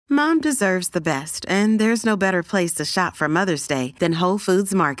Mom deserves the best, and there's no better place to shop for Mother's Day than Whole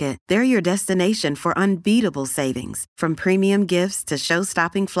Foods Market. They're your destination for unbeatable savings, from premium gifts to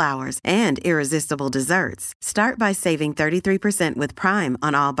show-stopping flowers and irresistible desserts. Start by saving 33% with Prime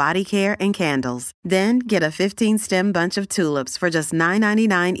on all body care and candles. Then get a 15-stem bunch of tulips for just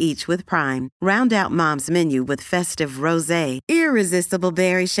 $9.99 each with Prime. Round out Mom's menu with festive rosé, irresistible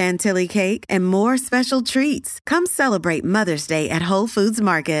berry chantilly cake, and more special treats. Come celebrate Mother's Day at Whole Foods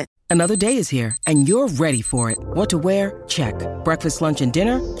Market. Another day is here, and you're ready for it. What to wear? Check. Breakfast, lunch, and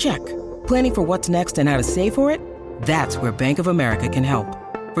dinner? Check. Planning for what's next and how to save for it? That's where Bank of America can help.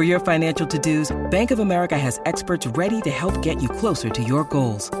 For your financial to-dos, Bank of America has experts ready to help get you closer to your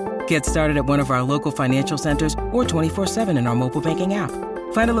goals. Get started at one of our local financial centers or 24/7 in our mobile banking app.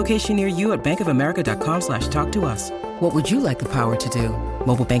 Find a location near you at bankofamerica.com/talktous. What would you like the power to do?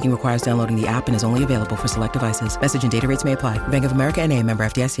 Mobile banking requires downloading the app and is only available for select devices. Message and data rates may apply. Bank of America N.A., member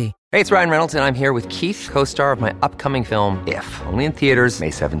FDIC. Hey, it's Ryan Reynolds, and I'm here with Keith, co-star of my upcoming film, If, only in theaters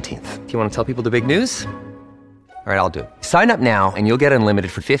May 17th. Do you want to tell people the big news? All right, I'll do it. Sign up now and you'll get unlimited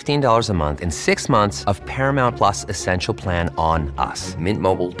for $15 a month and 6 months of Paramount Plus Essential Plan on us.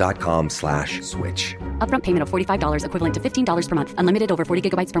 MintMobile.com/switch. Upfront payment of $45 equivalent to $15 per month. Unlimited over 40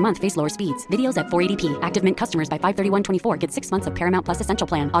 gigabytes per month. Face lower speeds. Videos at 480p. Active Mint customers by 531.24 get 6 months of Paramount Plus Essential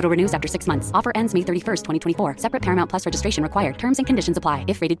Plan. Auto renews after 6 months. Offer ends May 31st, 2024. Separate Paramount Plus registration required. Terms and conditions apply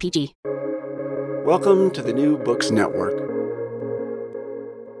if rated PG. Welcome to the New Books Network.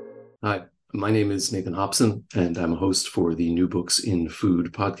 Hi. My name is Nathan Hobson, and I'm a host for the New Books in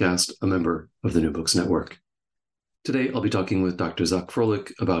Food podcast, a member of the New Books Network. Today, I'll be talking with Dr. Zach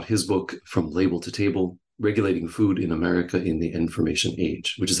Frohlich about his book, From Label to Table, Regulating Food in America in the Information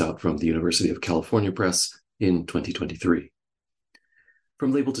Age, which is out from the University of California Press in 2023.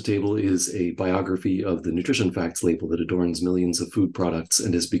 From Label to Table is a biography of the nutrition facts label that adorns millions of food products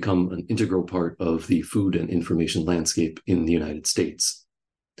and has become an integral part of the food and information landscape in the United States.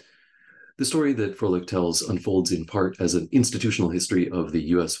 The story that Frohlich tells unfolds in part as an institutional history of the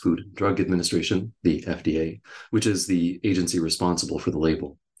U.S. Food and Drug Administration, the FDA, which is the agency responsible for the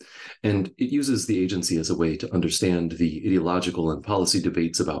label. And it uses the agency as a way to understand the ideological and policy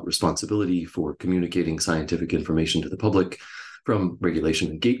debates about responsibility for communicating scientific information to the public, from regulation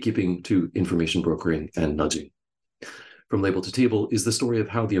and gatekeeping to information brokering and nudging. From Label to Table is the story of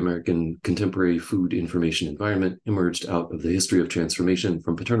how the American contemporary food information environment emerged out of the history of transformation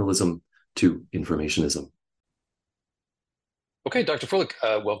from paternalism to informationism. Okay, Dr. Frohlich,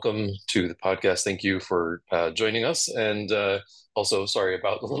 welcome to the podcast. Thank you for joining us. And also, sorry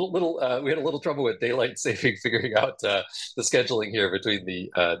about we had a little trouble with daylight saving, figuring out the scheduling here between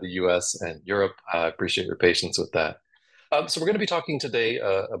the U.S. and Europe. I appreciate your patience with that. So we're going to be talking today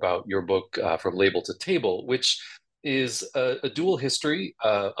about your book, From Label to Table, which is a dual history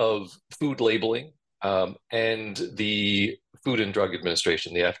of food labeling and the Food and Drug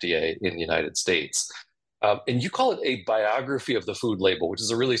Administration, the FDA, in the United States. And you call it a biography of the food label, which is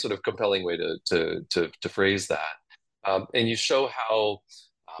a really sort of compelling way to phrase that. And you show how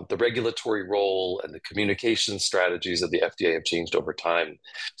the regulatory role and the communication strategies of the FDA have changed over time.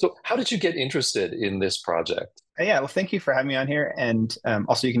 So how did you get interested in this project? Yeah, well, thank you for having me on here. And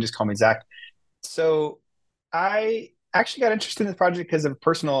also, you can just call me Zach. So I actually got interested in this project because of a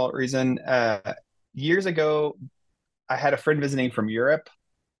personal reason. Years ago, I had a friend visiting from Europe,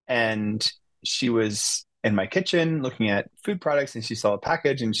 and she was in my kitchen looking at food products, and she saw a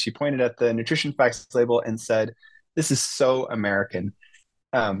package, and she pointed at the nutrition facts label and said, "This is so American."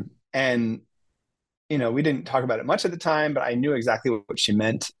 And, you know, we didn't talk about it much at the time, but I knew exactly what she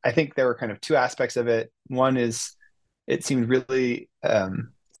meant. I think there were kind of two aspects of it. One is it seemed really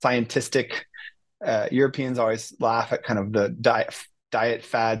scientific. Europeans always laugh at kind of the diet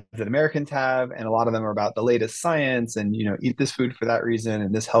fads that Americans have, and a lot of them are about the latest science and, you know, eat this food for that reason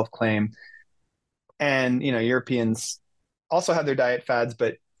and this health claim. And, you know, Europeans also have their diet fads,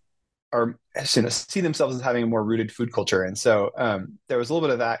 but are, you know, see themselves as having a more rooted food culture. And so there was a little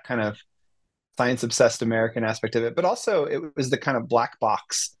bit of that kind of science obsessed American aspect of it, but also it was the kind of black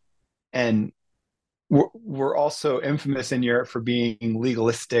box. And we're also infamous in Europe for being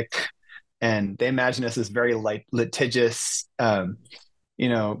legalistic, and they imagine us as very litigious.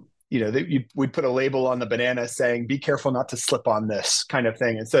 We'd put a label on the banana saying, "Be careful not to slip on this," kind of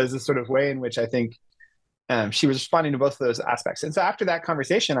thing. And so there's this sort of way in which I think she was responding to both of those aspects. And so after that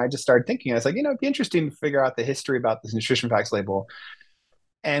conversation, I just started thinking, I was like, you know, it'd be interesting to figure out the history about this nutrition facts label.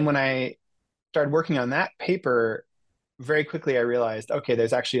 And when I started working on that paper very quickly I realized, okay,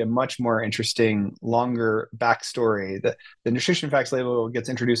 there's actually a much more interesting, longer backstory. The nutrition facts label gets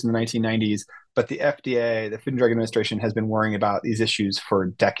introduced in the 1990s, but the FDA, the Food and Drug Administration, has been worrying about these issues for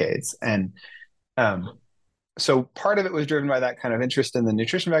decades. And so part of it was driven by that kind of interest in the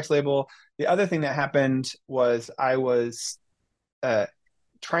nutrition facts label. The other thing that happened was I was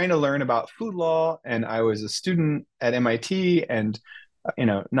trying to learn about food law, and I was a student at MIT, and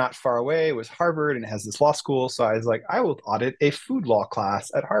not far away was Harvard, and it has this law school. So I was like, I will audit a food law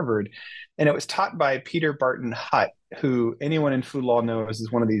class at Harvard. And it was taught by Peter Barton Hutt, who anyone in food law knows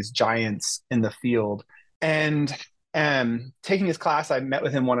is one of these giants in the field. And taking his class, I met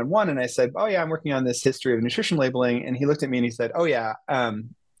with him one-on-one, and I said, oh yeah, I'm working on this history of nutrition labeling. And he looked at me and he said, oh yeah,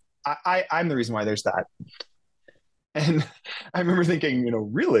 I'm the reason why there's that. And I remember thinking,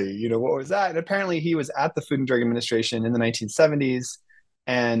 really, what was that? And apparently he was at the Food and Drug Administration in the 1970s.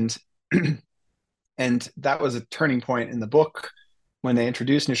 And that was a turning point in the book when they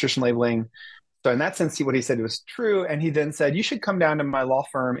introduced nutrition labeling. So in that sense, what he said was true. And he then said, you should come down to my law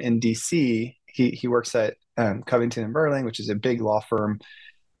firm in DC. He works at Covington and Burling, which is a big law firm.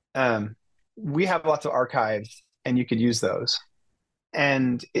 We have lots of archives and you could use those.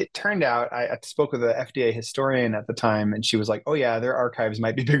 And it turned out, I spoke with the FDA historian at the time, and she was like, oh yeah, their archives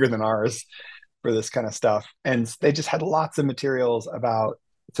might be bigger than ours for this kind of stuff. And they just had lots of materials about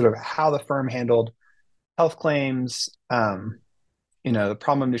sort of how the firm handled health claims, the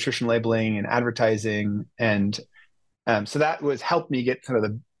problem of nutrition labeling and advertising. And so that helped me get kind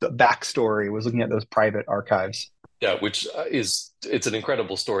of the backstory, was looking at those private archives. Yeah, which it's an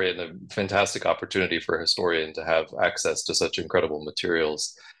incredible story and a fantastic opportunity for a historian to have access to such incredible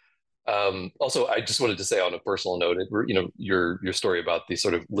materials. Also, I just wanted to say on a personal note, your story about the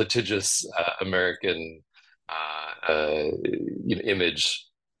sort of litigious American image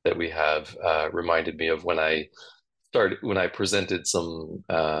that we have reminded me of when I presented some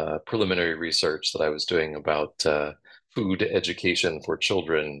preliminary research that I was doing about food education for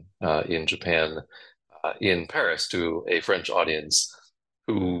children in Japan, in Paris, to a French audience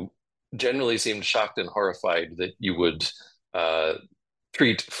who generally seemed shocked and horrified that you would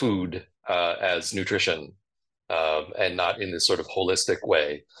treat food as nutrition and not in this sort of holistic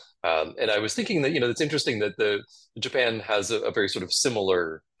way. And I was thinking that, it's interesting that Japan has a very sort of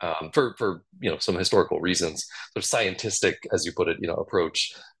similar, for some historical reasons, sort of scientific, as you put it,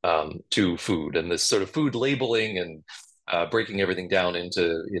 approach to food, and this sort of food labeling and breaking everything down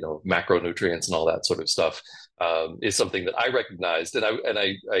into macronutrients and all that sort of stuff is something that I recognized, and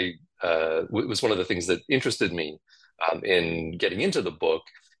I was one of the things that interested me in getting into the book,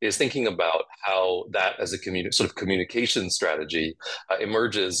 is thinking about how that as a sort of communication strategy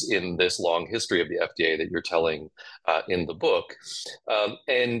emerges in this long history of the FDA that you're telling in the book.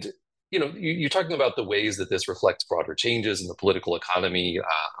 And you're talking about the ways that this reflects broader changes in the political economy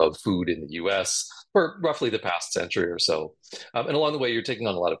of food in the US for roughly the past century or so. And along the way, you're taking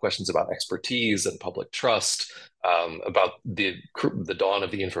on a lot of questions about expertise and public trust, about the dawn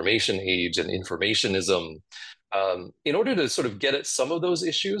of the information age and informationism. In order to sort of get at some of those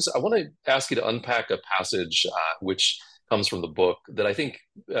issues, I want to ask you to unpack a passage which comes from the book that I think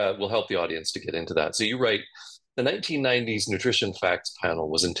will help the audience to get into that. So you write, the 1990s Nutrition Facts panel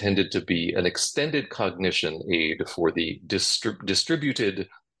was intended to be an extended cognition aid for the distributed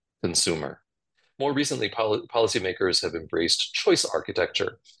consumer. More recently, policymakers have embraced choice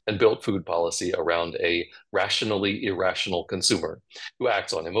architecture and built food policy around a rationally irrational consumer who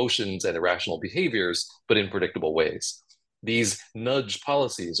acts on emotions and irrational behaviors, but in predictable ways. These nudge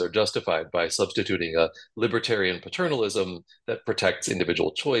policies are justified by substituting a libertarian paternalism that protects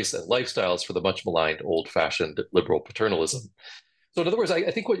individual choice and lifestyles for the much maligned old-fashioned liberal paternalism. So in other words, I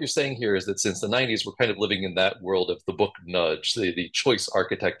think what you're saying here is that since the 90s, we're kind of living in that world of the book nudge, the choice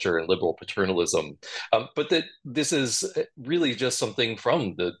architecture and liberal paternalism, but that this is really just something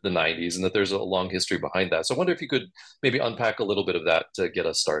from the 90s, and that there's a long history behind that. So I wonder if you could maybe unpack a little bit of that to get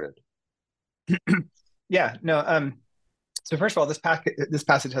us started. Yeah, no. So first of all, this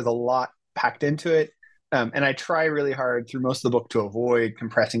passage has a lot packed into it, and I try really hard through most of the book to avoid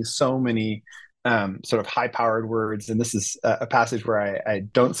compressing so many sort of high-powered words, and this is a passage where I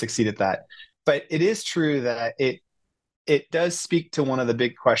don't succeed at that. But it is true that it does speak to one of the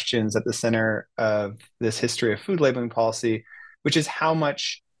big questions at the center of this history of food labeling policy, which is how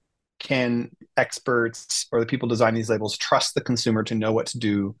much can experts or the people designing these labels trust the consumer to know what to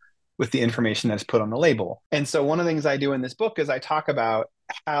do with the information that's put on the label. And so one of the things I do in this book is I talk about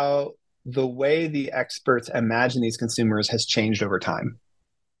how the way the experts imagine these consumers has changed over time.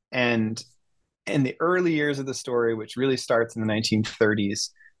 And in the early years of the story, which really starts in the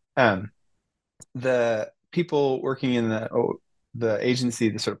 1930s, the people working in the agency,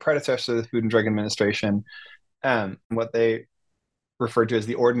 the sort of predecessor to the Food and Drug Administration, what they referred to as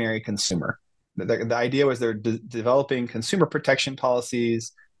the ordinary consumer. The idea was they're developing consumer protection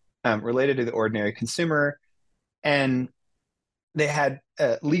policies related to the ordinary consumer, and they had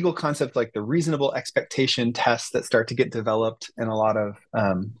a legal concept like the reasonable expectation tests that start to get developed in a lot of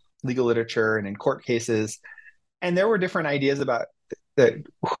legal literature and in court cases. And there were different ideas about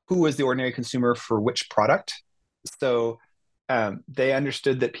who was the ordinary consumer for which product. So they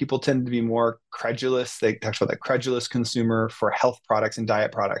understood that people tend to be more credulous. They talked about the credulous consumer for health products and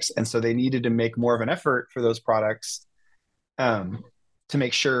diet products. And so they needed to make more of an effort for those products to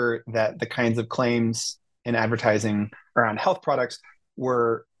make sure that the kinds of claims in advertising around health products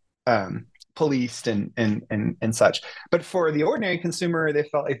were policed and such. But for the ordinary consumer, they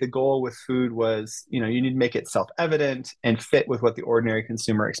felt like the goal with food was, you need to make it self-evident and fit with what the ordinary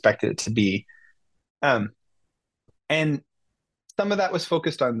consumer expected it to be. And some of that was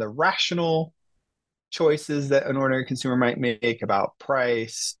focused on the rational choices that an ordinary consumer might make about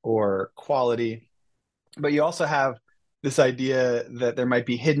price or quality. But you also have this idea that there might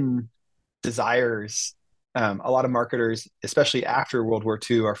be hidden desires. A lot of marketers, especially after World War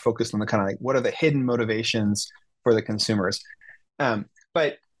II, are focused on the kind of like, what are the hidden motivations for the consumers?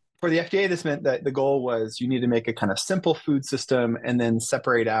 But for the FDA, this meant that the goal was you need to make a kind of simple food system and then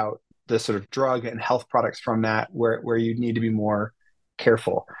separate out the sort of drug and health products from that, where you need to be more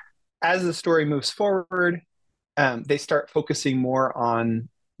careful. As the story moves forward, they start focusing more on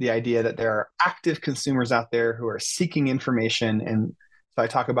the idea that there are active consumers out there who are seeking information. And so I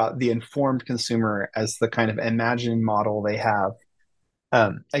talk about the informed consumer as the kind of imagined model they have.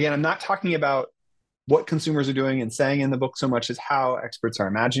 Again, I'm not talking about what consumers are doing and saying in the book so much as how experts are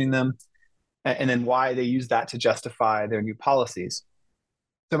imagining them, and then why they use that to justify their new policies.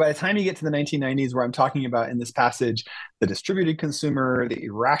 So by the time you get to the 1990s, where I'm talking about in this passage, the distributed consumer, the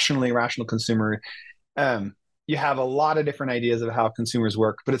irrationally rational consumer, you have a lot of different ideas of how consumers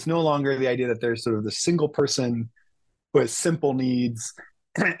work, but it's no longer the idea that there's sort of the single person who has simple needs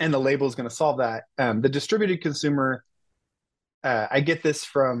and the label is going to solve that. The distributed consumer, I get this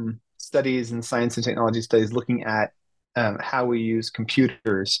from studies in science and technology studies looking at how we use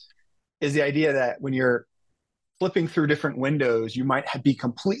computers, is the idea that when you're flipping through different windows, you might be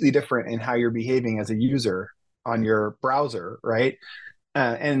completely different in how you're behaving as a user on your browser, right?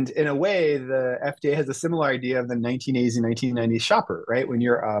 And in a way, the FDA has a similar idea of the 1980s and 1990s shopper, right? When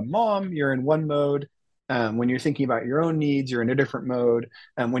you're a mom, you're in one mode. When you're thinking about your own needs, you're in a different mode.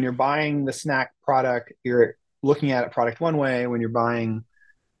 When you're buying the snack product, you're looking at a product one way. When you're buying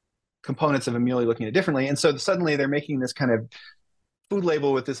components of a meal, you're looking at it differently. And so suddenly they're making this kind of food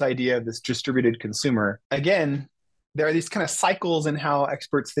label with this idea of this distributed consumer. Again, there are these kind of cycles in how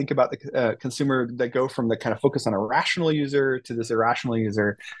experts think about the consumer that go from the kind of focus on a rational user to this irrational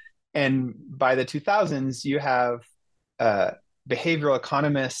user. And by the 2000s, you have behavioral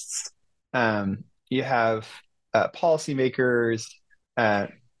economists, you have policymakers.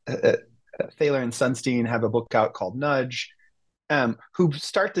 Thaler and Sunstein have a book out called Nudge, who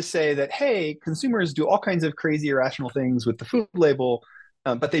start to say that, hey, consumers do all kinds of crazy irrational things with the food label,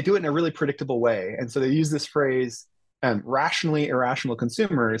 but they do it in a really predictable way. And so they use this phrase, rationally irrational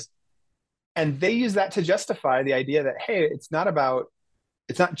consumers. And they use that to justify the idea that, hey, it's not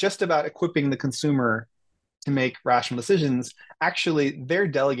just about equipping the consumer to make rational decisions. Actually, they're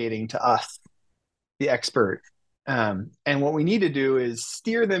delegating to us, the expert. And what we need to do is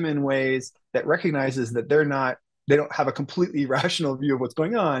steer them in ways that recognizes that they don't have a completely rational view of what's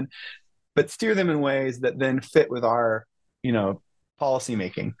going on, but steer them in ways that then fit with our, policy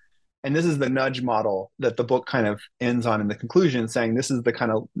making. And this is the nudge model that the book kind of ends on in the conclusion, saying this is the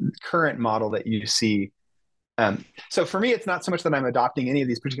kind of current model that you see. So for me, it's not so much that I'm adopting any of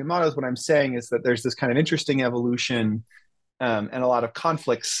these particular models. What I'm saying is that there's this kind of interesting evolution and a lot of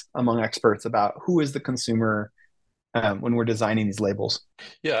conflicts among experts about who is the consumer when we're designing these labels.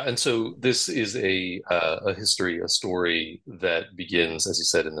 Yeah, and so this is a story that begins, as you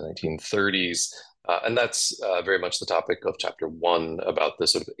said, in the 1930s. And that's very much the topic of chapter 1 about the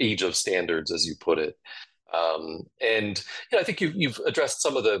sort of age of standards, as you put it. And I think you've addressed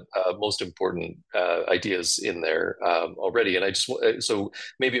some of the most important ideas in there already. And so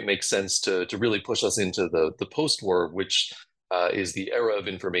maybe it makes sense to really push us into the post-war, which is the era of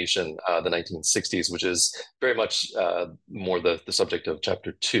information, the 1960s, which is very much more the subject of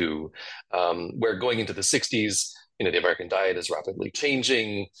chapter 2, where going into the 60s, the American diet is rapidly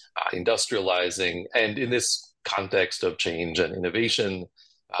changing, industrializing, and in this context of change and innovation,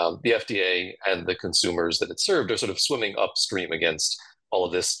 the FDA and the consumers that it served are sort of swimming upstream against all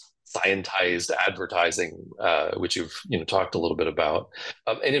of this scientized advertising, which you've talked a little bit about.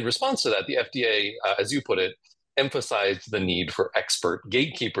 And in response to that, the FDA, as you put it, emphasized the need for expert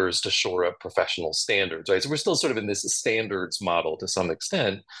gatekeepers to shore up professional standards, right? So we're still sort of in this standards model to some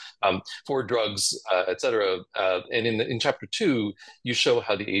extent for drugs, et cetera. And in chapter 2, you show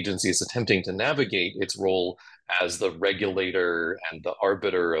how the agency is attempting to navigate its role as the regulator and the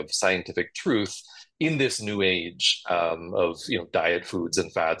arbiter of scientific truth in this new age of diet foods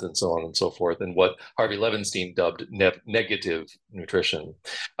and fads and so on and so forth, and what Harvey Levenstein dubbed negative nutrition.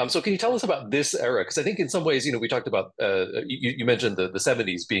 So can you tell us about this era? Because I think in some ways, we talked about, you mentioned the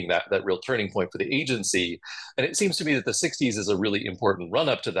 70s being that real turning point for the agency. And it seems to me that the 60s is a really important run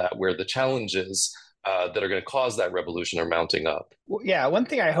up to that, where the challenges that are going to cause that revolution are mounting up. Well, yeah, one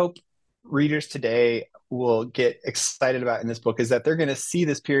thing I hope readers today will get excited about in this book is that they're going to see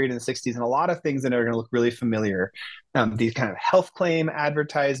this period in the 60s and a lot of things that are going to look really familiar. These kind of health claim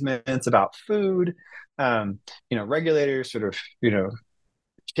advertisements about food, regulators sort of,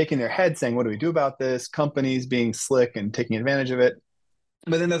 shaking their head saying, what do we do about this? Companies being slick and taking advantage of it.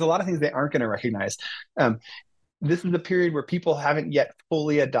 But then there's a lot of things they aren't going to recognize. This is the period where people haven't yet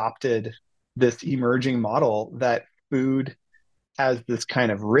fully adopted this emerging model that food has this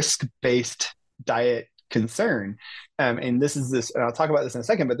kind of risk-based diet concern. And I'll talk about this in a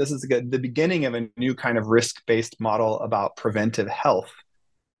second, but this is the beginning of a new kind of risk-based model about preventive health,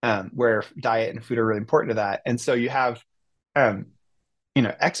 where diet and food are really important to that. And so you have,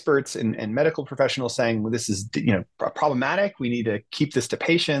 experts and medical professionals saying, well, this is, problematic. We need to keep this to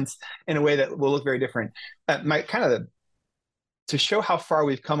patients in a way that will look very different. To show how far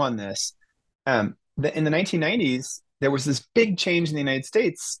we've come on this, in the 1990s, there was this big change in the United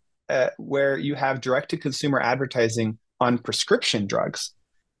States where you have direct-to-consumer advertising on prescription drugs.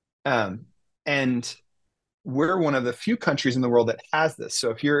 And we're one of the few countries in the world that has this. So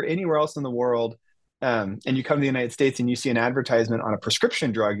if you're anywhere else in the world and you come to the United States and you see an advertisement on a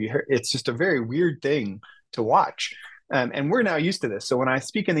prescription drug, it's just a very weird thing to watch. And we're now used to this. So when I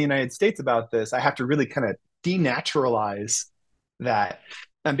speak in the United States about this, I have to really kind of denaturalize that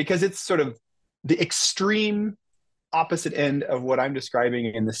because it's sort of the extreme opposite end of what I'm describing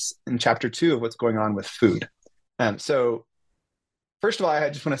in chapter 2 of what's going on with food. So first of all, I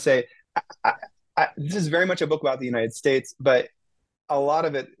just want to say, this is very much a book about the United States, but a lot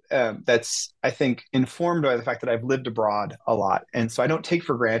of it that's, I think, informed by the fact that I've lived abroad a lot. And so I don't take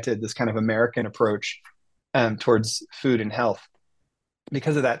for granted this kind of American approach towards food and health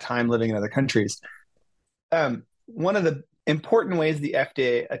because of that time living in other countries. One of the important ways the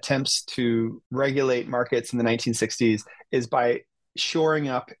FDA attempts to regulate markets in the 1960s is by shoring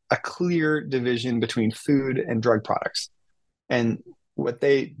up a clear division between food and drug products. And what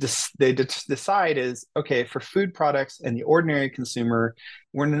they decide is, okay, for food products and the ordinary consumer,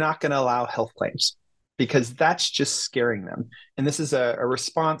 we're not going to allow health claims because that's just scaring them. And this is a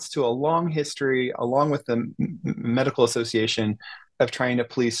response to a long history, along with the Medical Association, of trying to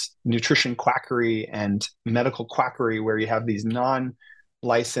police nutrition quackery and medical quackery, where you have these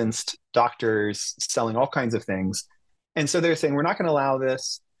non-licensed doctors selling all kinds of things. And so they're saying, we're not going to allow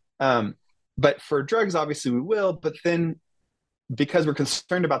this. But for drugs, obviously we will. But then because we're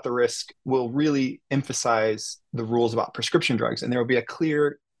concerned about the risk, we'll really emphasize the rules about prescription drugs. And there will be a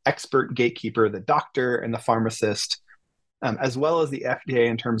clear expert gatekeeper, the doctor and the pharmacist, as well as the FDA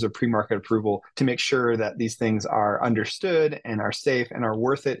in terms of pre-market approval, to make sure that these things are understood and are safe and are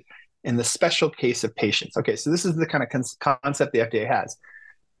worth it in the special case of patients. Okay, so this is the kind of concept the FDA has.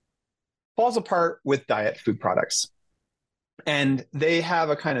 Falls apart with diet food products. And they have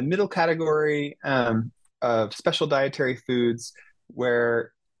a kind of middle category of special dietary foods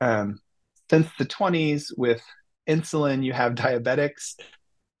where since the 20s with insulin, you have diabetics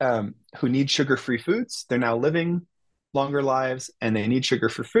who need sugar-free foods. They're now living longer lives and they need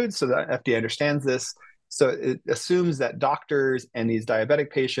sugar-free foods. So the FDA understands this. So it assumes that doctors and these diabetic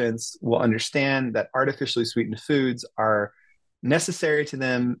patients will understand that artificially sweetened foods are necessary to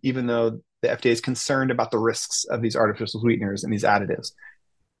them, even though the FDA is concerned about the risks of these artificial sweeteners and these additives.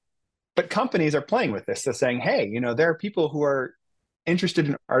 But companies are playing with this. They're saying, hey, there are people who are interested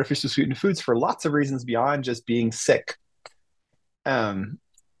in artificially sweetened foods for lots of reasons beyond just being sick.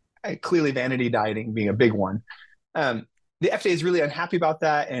 Clearly, vanity dieting being a big one. The FDA is really unhappy about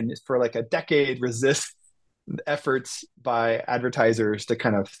that, and for like a decade resists efforts by advertisers to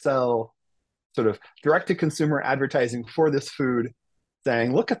kind of sell sort of direct-to-consumer advertising for this food,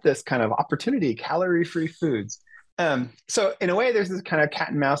 saying, look at this kind of opportunity, calorie-free foods. So in a way, there's this kind of cat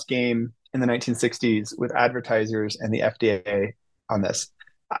and mouse game in the 1960s with advertisers and the FDA on this.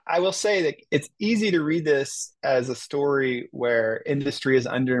 I will say that it's easy to read this as a story where industry is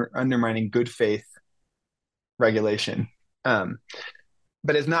undermining good faith regulation. Um,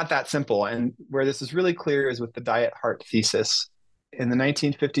 but it's not that simple. And where this is really clear is with the diet heart thesis. In the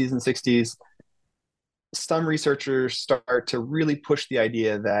 1950s and 60s, some researchers start to really push the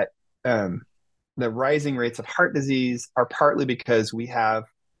idea that the rising rates of heart disease are partly because we have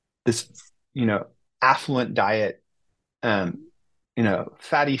this, affluent diet,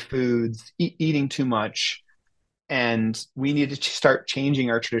 fatty foods, eating too much, and we need to start changing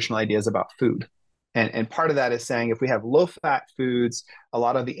our traditional ideas about food. And part of that is saying if we have low fat foods, a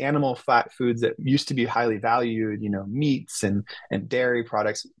lot of the animal fat foods that used to be highly valued, meats and dairy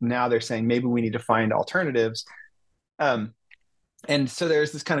products, now they're saying maybe we need to find alternatives. And so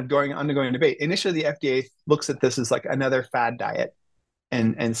there's this kind of undergoing debate. Initially, the FDA looks at this as like another fad diet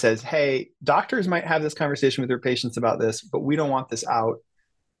and says, hey, doctors might have this conversation with their patients about this, but we don't want this out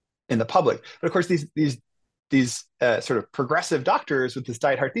in the public. But of course, these sort of progressive doctors with this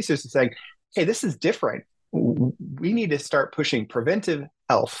diet heart thesis are saying, hey, this is different. We need to start pushing preventive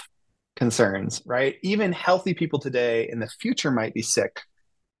health concerns, right? Even healthy people today in the future might be sick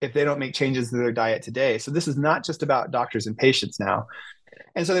if they don't make changes to their diet today. So this is not just about doctors and patients now.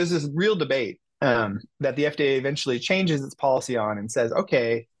 And so there's this real debate that the FDA eventually changes its policy on and says,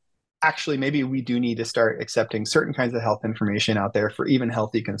 okay, actually, maybe we do need to start accepting certain kinds of health information out there for even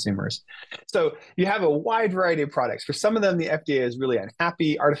healthy consumers. So you have a wide variety of products. For some of them, the FDA is really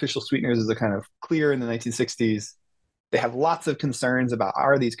unhappy. Artificial sweeteners is a kind of clear in the 1960s. They have lots of concerns about,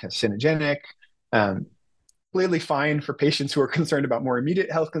 are these carcinogenic? Clearly fine for patients who are concerned about more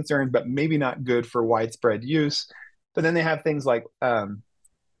immediate health concerns, but maybe not good for widespread use. But then they have things like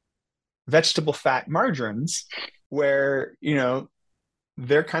vegetable fat margarines, where,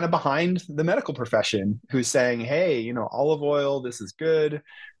 they're kind of behind the medical profession, who's saying, hey, olive oil, this is good.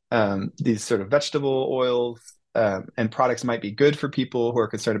 These sort of vegetable oils and products might be good for people who are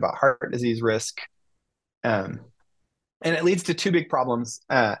concerned about heart disease risk. And it leads to two big problems.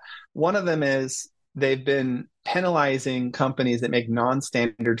 One of them is they've been penalizing companies that make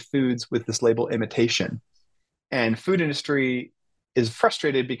non-standard foods with this label imitation. And food industry is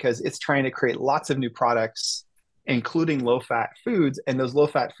frustrated because it's trying to create lots of new products, including low-fat foods, and those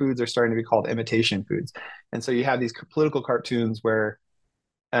low-fat foods are starting to be called imitation foods. And so you have these political cartoons where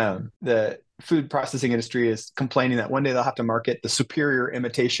the food processing industry is complaining that one day they'll have to market the superior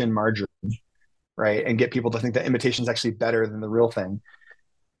imitation margarine, right, and get people to think that imitation is actually better than the real thing.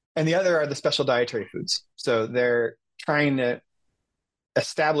 And the other are the special dietary foods. So they're trying to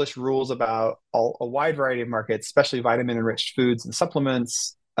establish rules about a wide variety of markets, especially vitamin-enriched foods and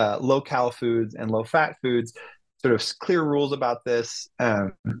supplements, low-cal foods and low-fat foods, sort of clear rules about this.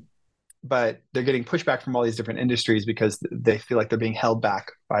 But they're getting pushback from all these different industries because they feel like they're being held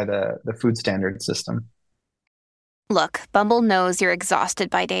back by the food standard system. Look, Bumble knows you're exhausted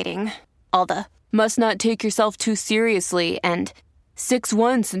by dating. All the must not take yourself too seriously and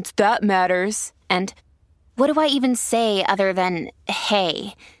 6'1" since that matters. And what do I even say other than,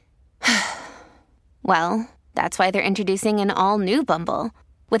 hey? Well, that's why they're introducing an all-new Bumble,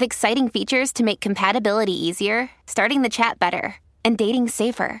 with exciting features to make compatibility easier, starting the chat better, and dating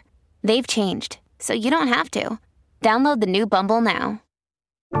safer. They've changed, so you don't have to. Download the new Bumble now.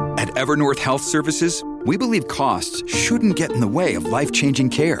 At Evernorth Health Services, we believe costs shouldn't get in the way of life-changing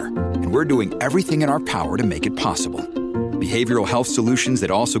care, and we're doing everything in our power to make it possible. Behavioral health solutions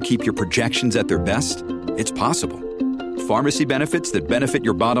that also keep your projections at their best? It's possible. Pharmacy benefits that benefit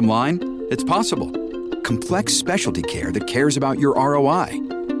your bottom line? It's possible. Complex specialty care that cares about your ROI?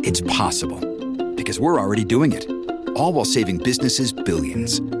 It's possible. Because we're already doing it. All while saving businesses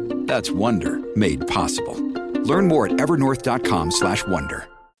billions. That's Wonder made possible. Learn more at evernorth.com/wonder.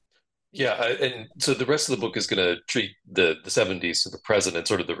 Yeah, and so the rest of the book is going to treat the 70s, so the present, and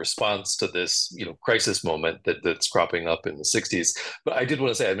sort of the response to this, crisis moment that's cropping up in the 60s. But I did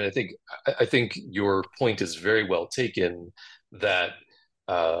want to say, I think your point is very well taken, that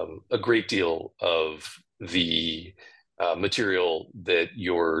a great deal of the material that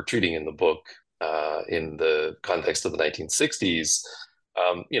you're treating in the book, in the context of the 1960s,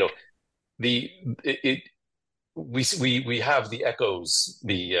 we have the echoes,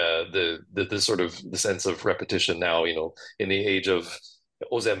 the sort of the sense of repetition now, in the age of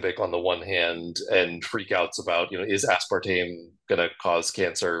Ozempic on the one hand, and freakouts about, is aspartame going to cause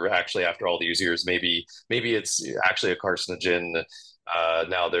cancer? Actually, after all these years, maybe it's actually a carcinogen.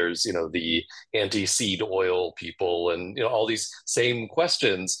 Now there's, the anti-seed oil people, and, all these same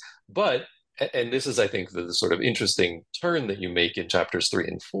questions. But, and this is, I think, the sort of interesting turn that you make in chapters 3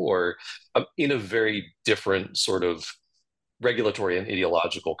 and 4, in a very different sort of regulatory and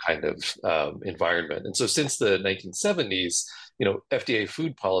ideological kind of environment. And so since the 1970s, FDA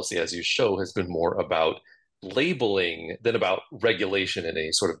food policy, as you show, has been more about labeling than about regulation in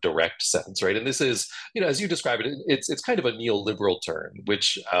a sort of direct sense, right? And this is, as you describe it, it's kind of a neoliberal turn,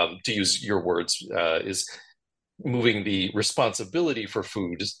 which, to use your words, is moving the responsibility for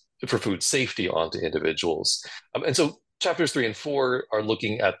food safety onto individuals. And so chapters 3 and 4 are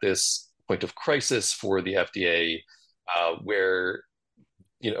looking at this point of crisis for the FDA, where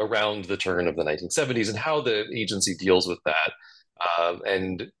around the turn of the 1970s, and how the agency deals with that,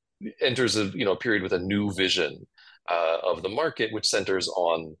 and enters a period with a new vision of the market, which centers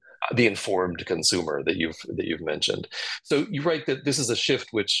on the informed consumer that you've mentioned. So you write that this is a shift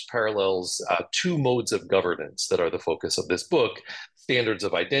which parallels two modes of governance that are the focus of this book: standards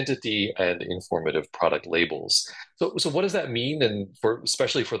of identity and informative product labels. So what does that mean, and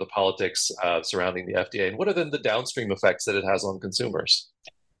especially for the politics surrounding the FDA, and what are then the downstream effects that it has on consumers?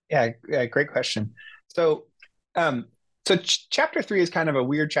 Yeah, great question. So chapter 3 is kind of a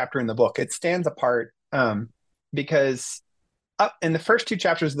weird chapter in the book. It stands apart because up in the first 2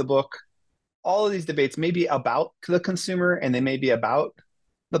 chapters of the book, all of these debates may be about the consumer and they may be about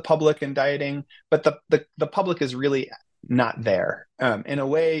the public and dieting, but the public is really not there. In a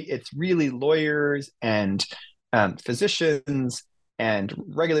way, it's really lawyers and physicians and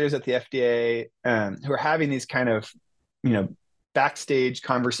regulators at the FDA who are having these kind of, backstage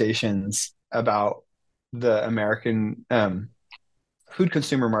conversations about the American food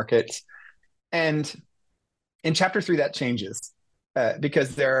consumer markets. And in chapter 3, that changes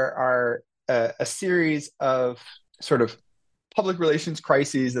because there are a series of sort of public relations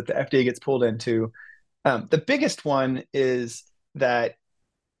crises that the FDA gets pulled into. The biggest one is that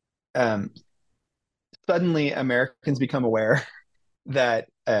suddenly Americans become aware that,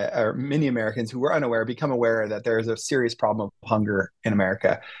 or many Americans who were unaware become aware that there is a serious problem of hunger in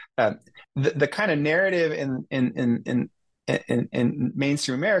America. The kind of narrative in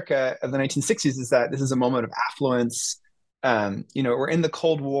mainstream America of the 1960s is that this is a moment of affluence. We're in the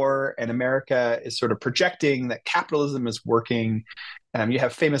Cold War and America is sort of projecting that capitalism is working. You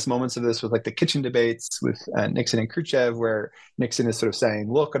have famous moments of this with like the kitchen debates with Nixon and Khrushchev, where Nixon is sort of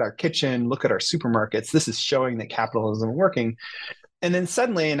saying, look at our kitchen, look at our supermarkets. This is showing that capitalism is working. And then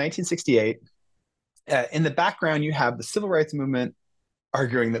suddenly in 1968, in the background, you have the civil rights movement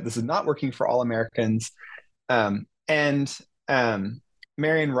arguing that this is not working for all Americans. And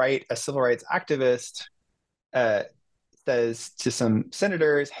Marion Wright, a civil rights activist, says to some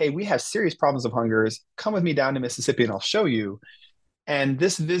senators, hey, we have serious problems of hunger. Come with me down to Mississippi and I'll show you. And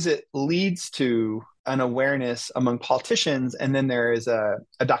this visit leads to an awareness among politicians. And then there is a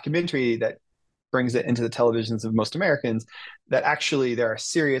documentary that brings it into the televisions of most Americans that actually there are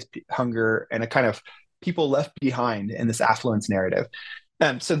serious hunger and a kind of people left behind in this affluence narrative.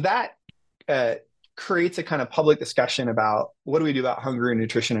 So that creates a kind of public discussion about what do we do about hunger and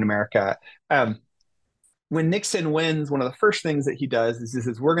nutrition in America. When Nixon wins, one of the first things that he does is he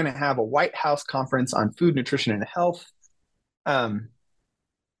says, we're going to have a White House conference on food, nutrition, and health.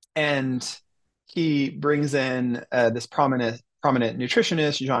 And he brings in this prominent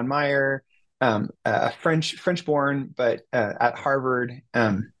nutritionist, Jean Meyer, a French-born, but at Harvard.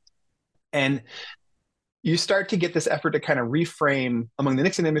 And you start to get this effort to kind of reframe among the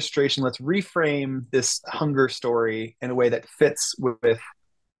Nixon administration, let's reframe this hunger story in a way that fits with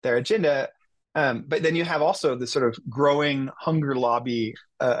their agenda. But then you have also this sort of growing hunger lobby,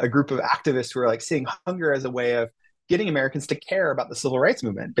 a group of activists who are like seeing hunger as a way of getting Americans to care about the civil rights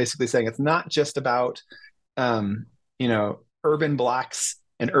movement, basically saying it's not just about, urban blacks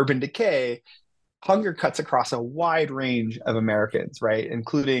and urban decay. Hunger cuts across a wide range of Americans, right?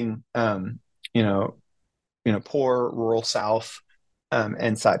 Including, poor rural South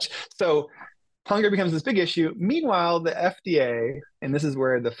and such. So hunger becomes this big issue. Meanwhile, the FDA, and this is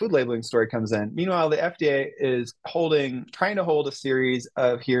where the food labeling story comes in. Meanwhile, the FDA is trying to hold a series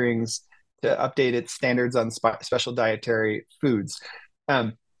of hearings to update its standards on special dietary foods.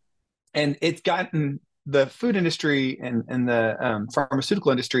 And it's gotten the food industry and the pharmaceutical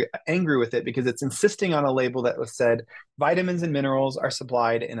industry angry with it because it's insisting on a label that was said, vitamins and minerals are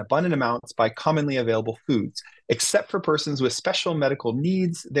supplied in abundant amounts by commonly available foods. Except for persons with special medical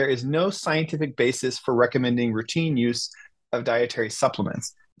needs, there is no scientific basis for recommending routine use of dietary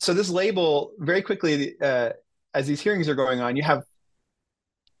supplements. So this label, very quickly, as these hearings are going on, you have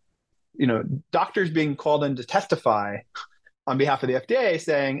doctors being called in to testify on behalf of the FDA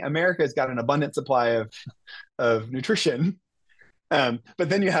saying America has got an abundant supply of nutrition. But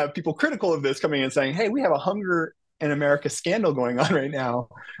then you have people critical of this coming in saying, hey, we have a hunger an America scandal going on right now.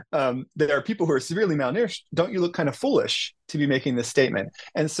 There are people who are severely malnourished. Don't you look kind of foolish to be making this statement?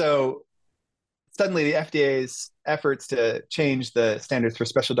 And so suddenly the FDA's efforts to change the standards for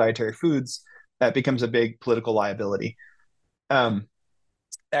special dietary foods, that becomes a big political liability.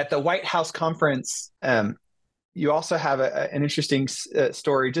 At the White House conference, you also have an interesting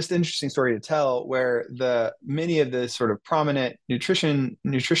story, just an interesting story to tell, where many of the sort of prominent nutrition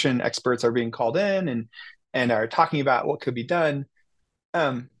experts are being called in and are talking about what could be done.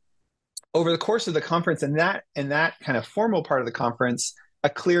 Over the course of the conference, and that kind of formal part of the conference, a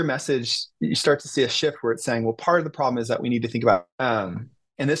clear message, you start to see a shift where it's saying, well, part of the problem is that we need to think about,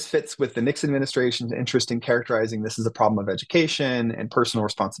 and this fits with the Nixon administration's interest in characterizing this as a problem of education and personal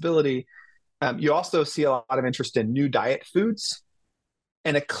responsibility. You also see a lot of interest in new diet foods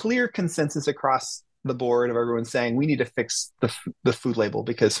and a clear consensus across the board of everyone saying we need to fix the food label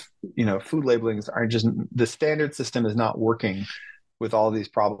because, food labelings are just, the standard system is not working with all these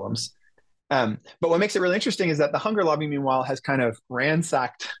problems. But what makes it really interesting is that the hunger lobby, meanwhile, has kind of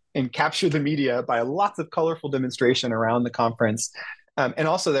ransacked and captured the media by lots of colorful demonstration around the conference. And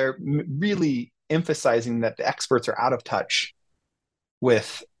also they're really emphasizing that the experts are out of touch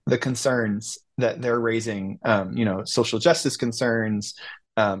with the concerns that they're raising, social justice concerns,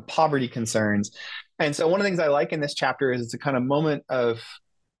 poverty concerns. And so one of the things I like in this chapter is it's a kind of moment of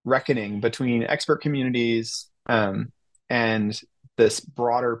reckoning between expert communities and this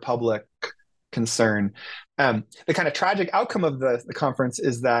broader public concern. The kind of tragic outcome of the conference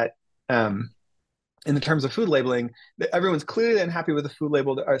is that in the terms of food labeling, everyone's clearly unhappy with the food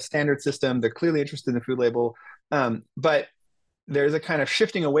label, our standard system. They're clearly interested in the food label. But there's a kind of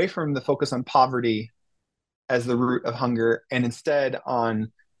shifting away from the focus on poverty as the root of hunger and instead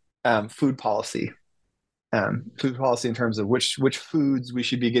on food policy. Food policy in terms of which foods we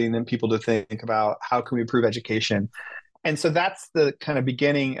should be getting them people to think about, how can we improve education. And so that's the kind of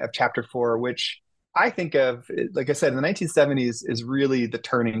beginning of chapter 4, which I think of, like I said, in the 1970s is really the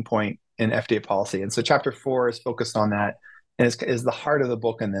turning point in FDA policy. And so chapter 4 is focused on that and is the heart of the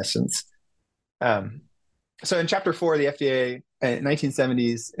book in this sense. So in chapter 4, the FDA in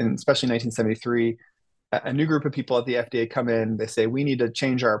 1970s, and especially 1973, a new group of people at the FDA come in, they say, we need to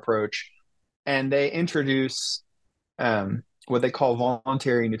change our approach. And they introduce what they call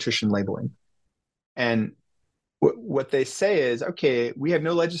voluntary nutrition labeling. And what they say is, okay, we have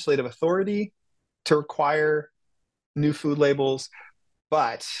no legislative authority to require new food labels,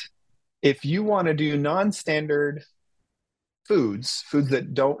 but if you want to do non-standard foods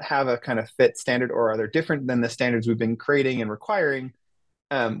that don't have a kind of fit standard or are they're different than the standards we've been creating and requiring,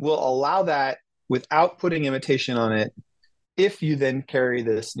 we'll allow that without putting imitation on it if you then carry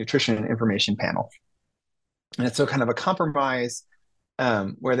this nutrition information panel. And it's so kind of a compromise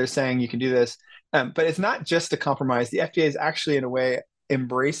where they're saying you can do this. But it's not just a compromise. The FDA is actually, in a way,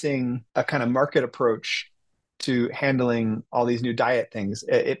 embracing a kind of market approach to handling all these new diet things.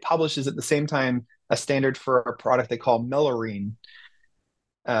 It publishes at the same time a standard for a product they call Melorine.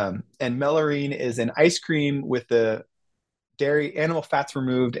 And Melorine is an ice cream with the dairy, animal fats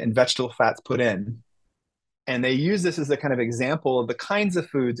removed and vegetable fats put in. And they use this as a kind of example of the kinds of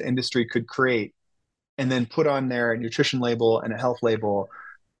foods industry could create and then put on their nutrition label and a health label.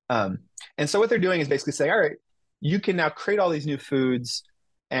 And so what they're doing is basically saying, all right, you can now create all these new foods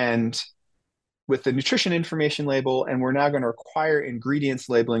and with the nutrition information label, and we're now going to require ingredients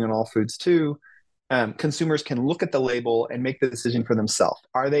labeling on all foods too. Consumers can look at the label and make the decision for themselves.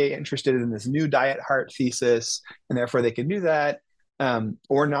 Are they interested in this new diet heart thesis? And therefore they can do that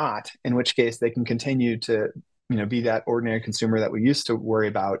or not, in which case they can continue to be that ordinary consumer that we used to worry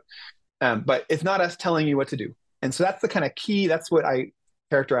about. But it's not us telling you what to do. And so that's the kind of key. That's what I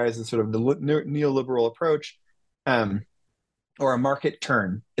characterize as sort of the neoliberal approach or a market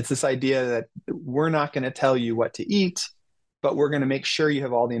turn. It's this idea that we're not going to tell you what to eat, but we're going to make sure you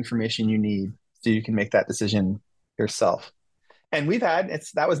have all the information you need so you can make that decision yourself. And we've had,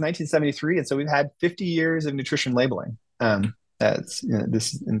 that was 1973. And so we've had 50 years of nutrition labeling. That's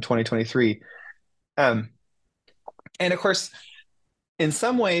this in 2023. And of course, in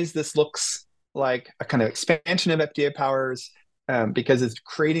some ways, this looks like a kind of expansion of FDA powers because it's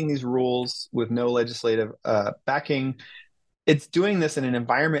creating these rules with no legislative backing. It's doing this in an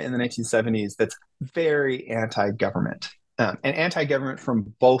environment in the 1970s that's very anti-government and anti-government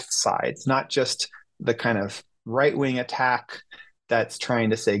from both sides, not just the kind of right-wing attack that's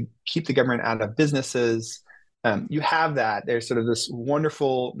trying to say, keep the government out of businesses. You have that. There's sort of this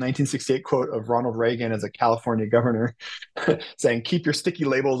wonderful 1968 quote of Ronald Reagan as a California governor saying, keep your sticky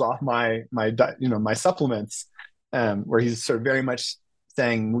labels off my supplements, where he's sort of very much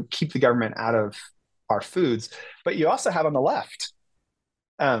saying, keep the government out of our foods. But you also have on the left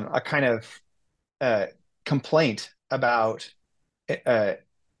a kind of complaint about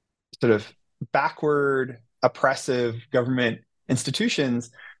sort of backward, oppressive government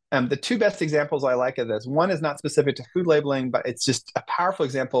institutions. The two best examples I like of this, one is not specific to food labeling, but it's just a powerful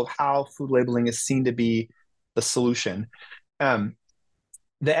example of how food labeling is seen to be the solution. The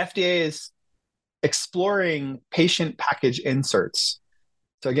FDA is exploring patient package inserts.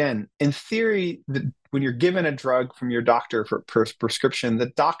 So again, in theory, when you're given a drug from your doctor for prescription,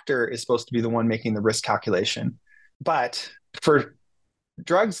 the doctor is supposed to be the one making the risk calculation. But for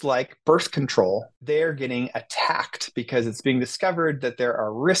drugs like birth control, they're getting attacked because it's being discovered that there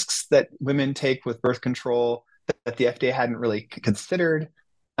are risks that women take with birth control that the FDA hadn't really considered.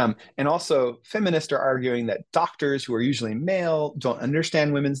 And also, feminists are arguing that doctors who are usually male don't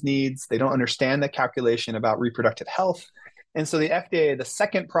understand women's needs. They don't understand the calculation about reproductive health. And so the FDA, the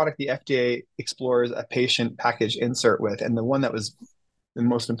second product the FDA explores a patient package insert with, and the one that was the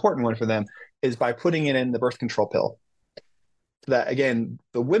most important one for them, is by putting it in the birth control pill. So that, again,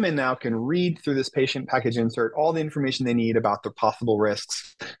 the women now can read through this patient package insert all the information they need about the possible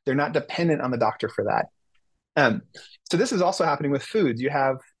risks. They're not dependent on the doctor for that. So this is also happening with foods. You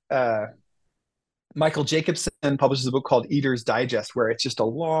have Michael Jacobson publishes a book called Eater's Digest, where it's just a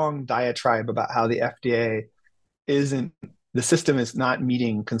long diatribe about how the FDA the system is not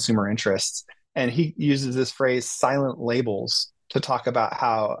meeting consumer interests. And he uses this phrase, silent labels, to talk about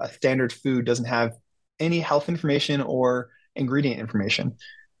how a standard food doesn't have any health information or ingredient information.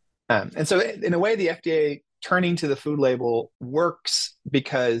 And so in a way, the FDA turning to the food label works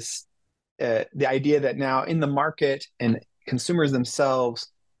because the idea that now in the market and consumers themselves,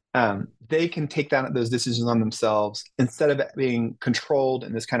 they can take down those decisions on themselves instead of being controlled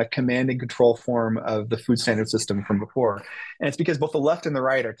in this kind of command and control form of the food standard system from before. And it's because both the left and the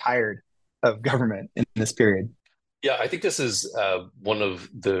right are tired of government in this period. Yeah, I think this is one of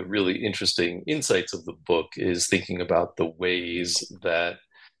the really interesting insights of the book is thinking about the ways that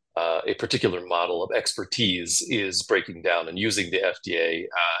a particular model of expertise is breaking down and using the FDA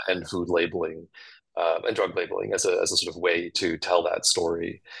and food labeling and drug labeling as a sort of way to tell that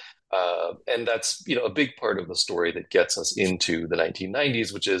story. And that's a big part of the story that gets us into the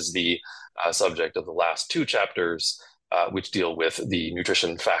 1990s, which is the subject of the last two chapters, which deal with the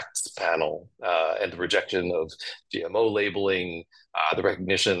nutrition facts panel and the rejection of GMO labeling, the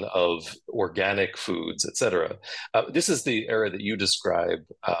recognition of organic foods, et cetera. This is the era that you describe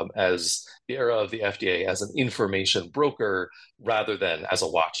as the era of the FDA as an information broker rather than as a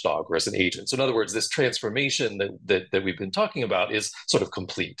watchdog or as an agent. So in other words, this transformation that we've been talking about is sort of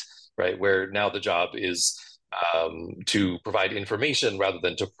complete, right? Where now the job is to provide information rather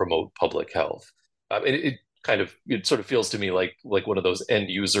than to promote public health. It sort of feels to me like one of those end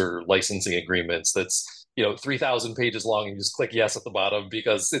user licensing agreements that's 3,000 pages long and you just click yes at the bottom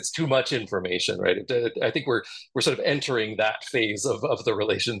because it's too much information, right? I think we're sort of entering that phase of the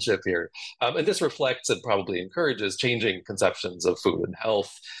relationship here, and this reflects and probably encourages changing conceptions of food and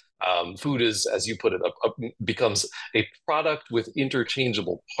health. Food is, as you put it, becomes a product with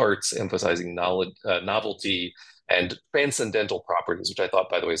interchangeable parts, emphasizing novelty and transcendental properties, which I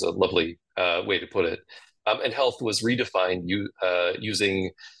thought, by the way, is a lovely way to put it. And health was redefined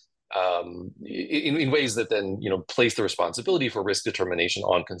using in ways that then place the responsibility for risk determination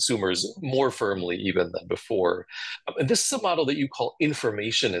on consumers more firmly even than before. And this is a model that you call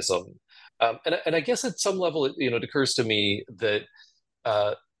informationism. And I guess at some level, it occurs to me that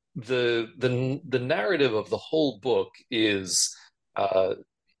the narrative of the whole book is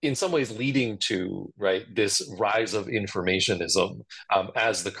in some ways leading to this rise of informationism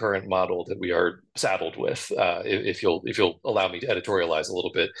as the current model that we are saddled with. If you'll allow me to editorialize a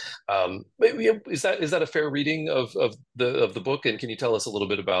little bit, is that a fair reading of the book? And can you tell us a little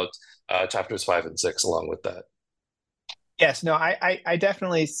bit about chapters 5 and 6 along with that? Yes, no, I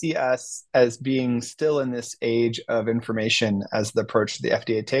definitely see us as being still in this age of information as the approach the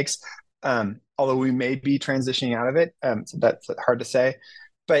FDA takes, although we may be transitioning out of it. So that's hard to say.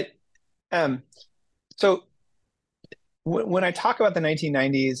 But so when I talk about the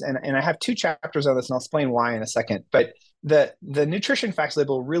 1990s, and I have two chapters on this, and I'll explain why in a second, but the nutrition facts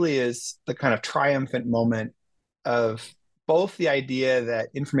label really is the kind of triumphant moment of both the idea that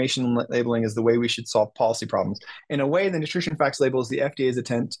information labeling is the way we should solve policy problems. In a way, the nutrition facts label is the FDA's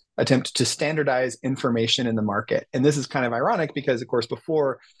attempt to standardize information in the market. And this is kind of ironic because, of course,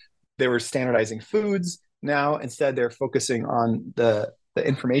 before they were standardizing foods. Now, instead, they're focusing on the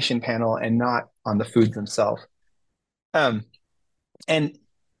information panel and not on the foods themselves. And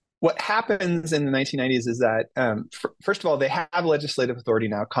what happens in the 1990s is that, first of all, they have legislative authority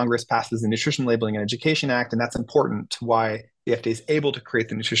now. Congress passes the Nutrition Labeling and Education Act, and that's important to why the FDA is able to create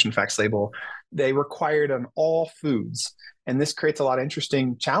the nutrition facts label. They require it on all foods, and this creates a lot of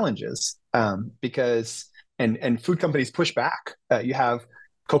interesting challenges because food companies push back. You have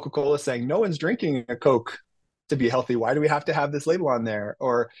Coca-Cola saying no one's drinking a Coke to be healthy. Why do we have to have this label on there?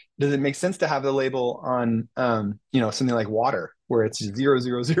 Or does it make sense to have the label on something like water where it's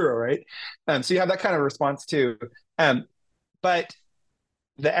 000, right? So you have that kind of response too. But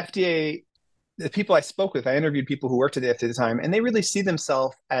the FDA, the people I spoke with, I interviewed people who worked at the FDA at the time, and they really see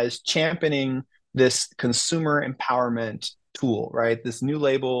themselves as championing this consumer empowerment tool, right? This new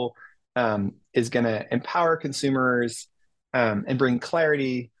label is going to empower consumers and bring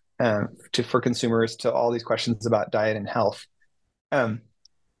clarity for consumers to all these questions about diet and health.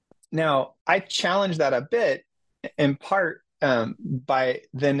 Now, I challenge that a bit, in part by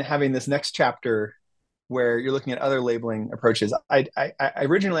then having this next chapter where you're looking at other labeling approaches. I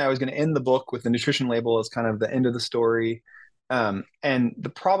originally was going to end the book with the nutrition label as kind of the end of the story. And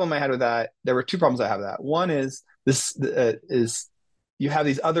the problem I had with that, there were two problems I have with that. One is you have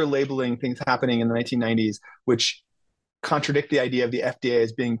these other labeling things happening in the 1990s, which contradict the idea of the FDA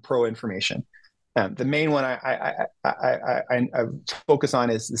as being pro-information. The main one I focus on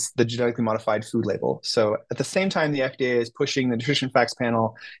is the genetically modified food label. So at the same time the FDA is pushing the nutrition facts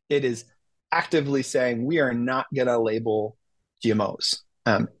panel, it is actively saying we are not going to label GMOs.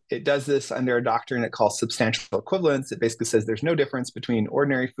 It does this under a doctrine it calls substantial equivalence. It basically says there's no difference between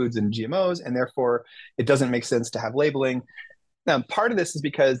ordinary foods and GMOs, and therefore it doesn't make sense to have labeling. Now, part of this is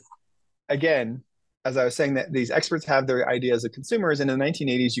because, again, as I was saying, that these experts have their ideas of consumers. And in the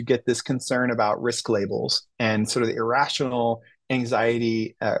 1980s, you get this concern about risk labels and sort of the irrational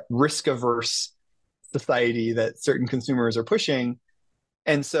anxiety, risk-averse society that certain consumers are pushing.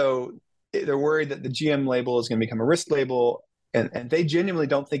 And so they're worried that the GM label is going to become a risk label, and they genuinely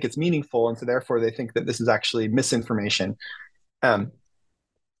don't think it's meaningful. And so therefore, they think that this is actually misinformation. And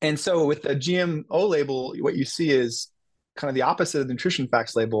so with the GMO label, what you see is kind of the opposite of the nutrition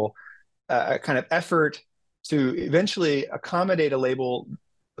facts label, a kind of effort to eventually accommodate a label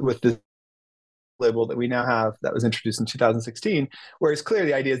with this label that we now have that was introduced in 2016, whereas clearly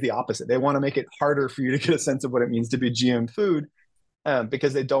the idea is the opposite. They want to make it harder for you to get a sense of what it means to be GM food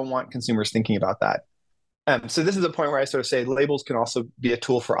because they don't want consumers thinking about that. So this is a point where I sort of say labels can also be a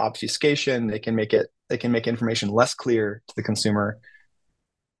tool for obfuscation. They can make information less clear to the consumer.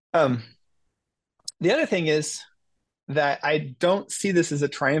 The other thing is that I don't see this as a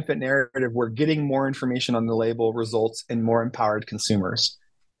triumphant narrative where getting more information on the label results in more empowered consumers.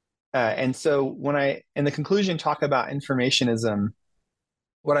 And so when I, in the conclusion, talk about informationism,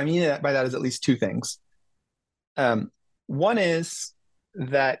 what I mean by that is at least two things. One is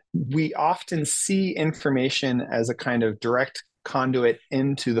that we often see information as a kind of direct conduit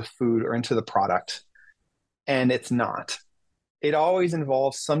into the food or into the product, and it's not. It always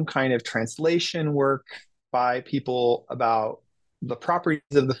involves some kind of translation work by people about the properties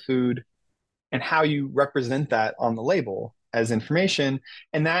of the food and how you represent that on the label as information.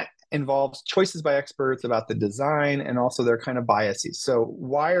 And that involves choices by experts about the design and also their kind of biases. So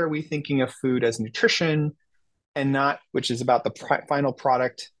why are we thinking of food as nutrition and not, which is about the final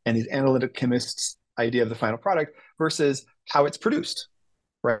product and these analytic chemists' idea of the final product versus how it's produced,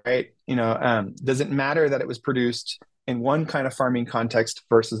 right? Does it matter that it was produced in one kind of farming context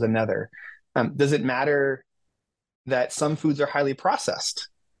versus another? Does it matter that some foods are highly processed?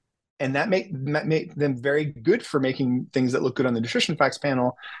 And that make them very good for making things that look good on the nutrition facts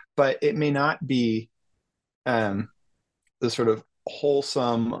panel, but it may not be the sort of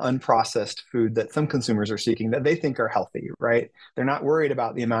wholesome, unprocessed food that some consumers are seeking that they think are healthy, right? They're not worried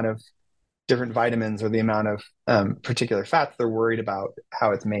about the amount of different vitamins or the amount of particular fats. They're worried about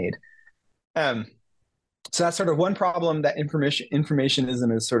how it's made. So that's sort of one problem that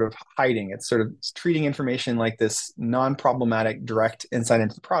informationism is sort of hiding. It's sort of treating information like this non-problematic direct insight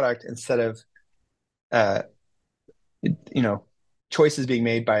into the product instead of, choices being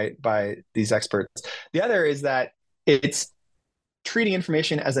made by these experts. The other is that it's treating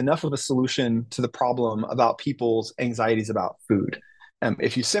information as enough of a solution to the problem about people's anxieties about food.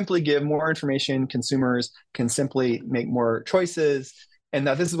 If you simply give more information, consumers can simply make more choices, and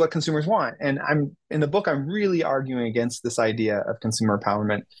that this is what consumers want. And in the book, I'm really arguing against this idea of consumer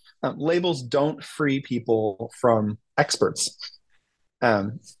empowerment. Labels don't free people from experts.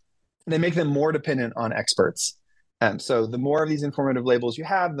 They make them more dependent on experts. So the more of these informative labels you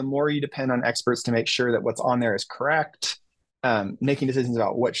have, the more you depend on experts to make sure that what's on there is correct, making decisions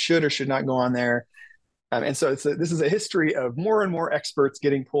about what should or should not go on there. And so this is a history of more and more experts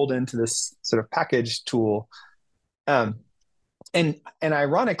getting pulled into this sort of package tool. Um, and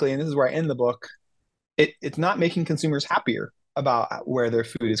ironically, and this is where I end the book, it's not making consumers happier about where their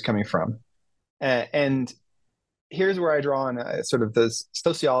food is coming from. And here's where I draw on sort of those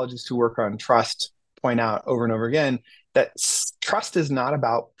sociologists who work on trust point out over and over again that trust is not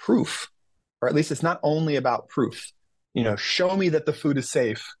about proof, or at least it's not only about proof. Show me that the food is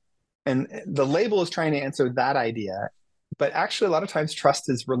safe. And the label is trying to answer that idea. But actually, a lot of times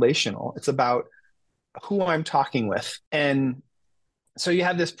trust is relational. It's about who I'm talking with. And so you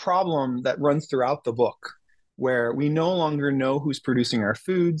have this problem that runs throughout the book where we no longer know who's producing our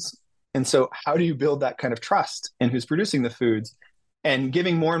foods. And so how do you build that kind of trust in who's producing the foods? And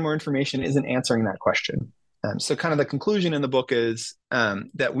giving more and more information isn't answering that question. So kind of the conclusion in the book is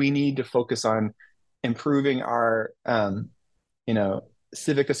that we need to focus on improving our,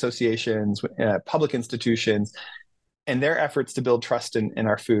 civic associations, public institutions, and their efforts to build trust in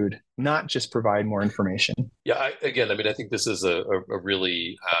our food, not just provide more information. Yeah, I think this is a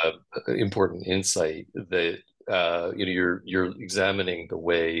really important insight that you're examining the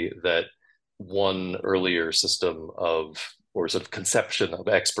way that one earlier system of, or sort of conception of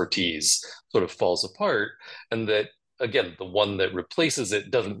expertise sort of falls apart, and that again the one that replaces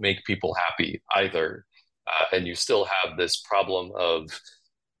it doesn't make people happy either, and you still have this problem of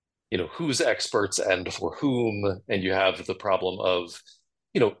who's experts and for whom, and you have the problem of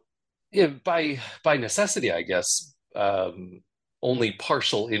by necessity, I guess, only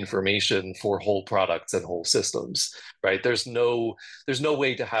partial information for whole products and whole systems, right? There's no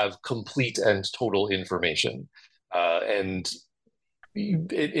way to have complete and total information, and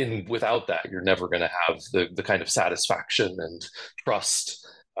without that, you're never going to have the kind of satisfaction and trust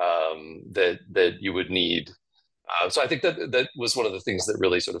that you would need. So I think that was one of the things that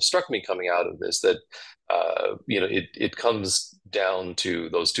really sort of struck me coming out of this, that it comes down to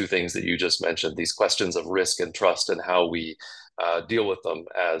those two things that you just mentioned, these questions of risk and trust, and how we deal with them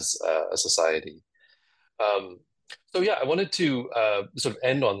as a society. So yeah, I wanted to sort of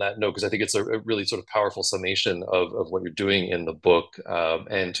end on that note, because I think it's a really sort of powerful summation of what you're doing in the book,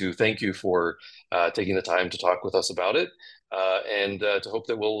 and to thank you for taking the time to talk with us about it, and to hope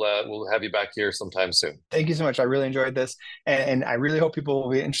that we'll have you back here sometime soon. Thank you so much. I really enjoyed this, and I really hope people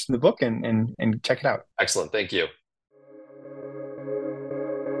will be interested in the book and check it out. Excellent. Thank you.